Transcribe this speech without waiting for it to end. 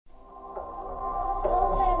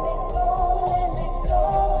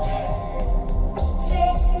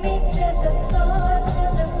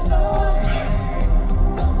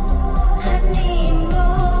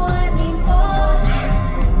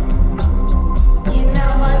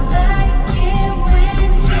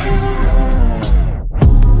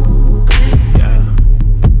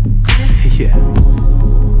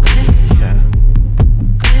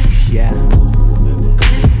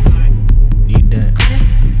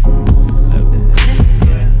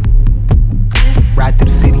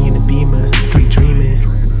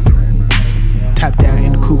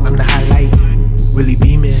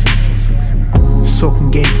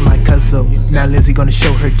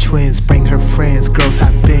her twins, bring her friends. Girls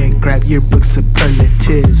hop in, grab yearbook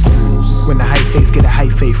superlatives. When the hype face get a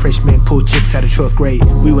hype fade, freshmen pull chicks out of 12th grade.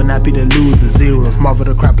 We will not be the losers, zeros. Marvel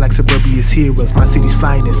the crop like suburbia's heroes. My city's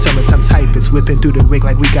finest, summertime's hypest. Whipping through the wig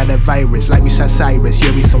like we got a virus. Like we shot Cyrus,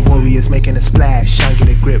 yeah, we some warriors making a splash. LaShaun get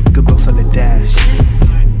a grip, good books on the dash.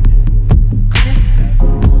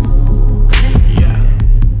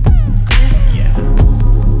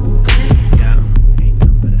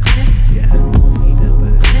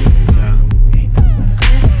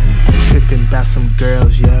 About some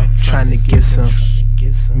girls, yeah, trying to get some.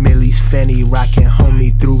 Millie's Fanny rocking,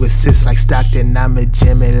 homie through assists like Stockton. I'm a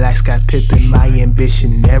Jimmy like Scott Pippen. My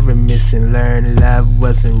ambition never missing. Learn love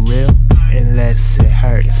wasn't real unless it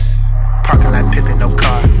hurts. Parking lot Pippen, no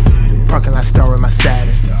car. Parking lot star in my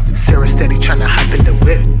Saturn. Sarah steady tryna hop in the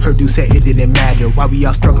whip. Her dude said it didn't matter. Why we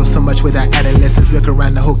all struggle so much with our adolescence? Look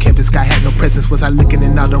around the whole campus, guy had no presence. Was I looking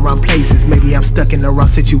in all the wrong places? Maybe I'm stuck in the wrong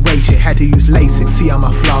situation. Had to use LASIK, see all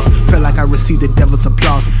my flaws. Felt like I received the devil's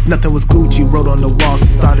applause. Nothing was Gucci, wrote on the walls.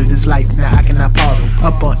 Started this life, now I cannot pause.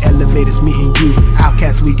 Up on elevators, meeting you.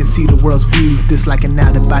 Outcasts, we can see the world's views. This like an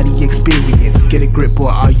out-of-body experience. Get a grip, boy,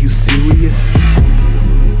 are you serious?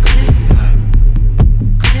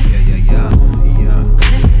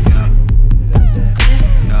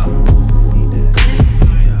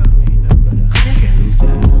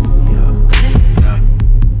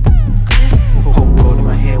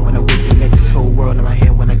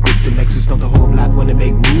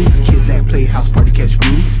 House party catch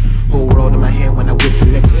grooves. Whole world in my hand when I whip the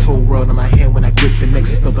Lexus. Whole world in my hand when I grip the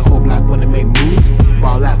Nexus. Know the whole block wanna make moves.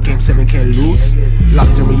 Ball out, game 7 can't lose.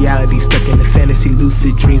 Lost in reality, stuck in the fantasy.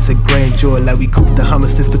 Lucid dreams of grandeur. Like we cooped the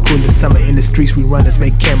hummus, this the coolest summer. In the streets we run, let's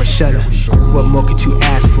make cameras shudder. What more could you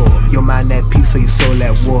ask for? Your mind at peace or your soul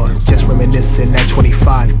at war. Just reminiscing at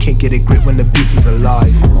 25. Can't get a grip when the beast is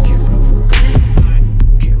alive.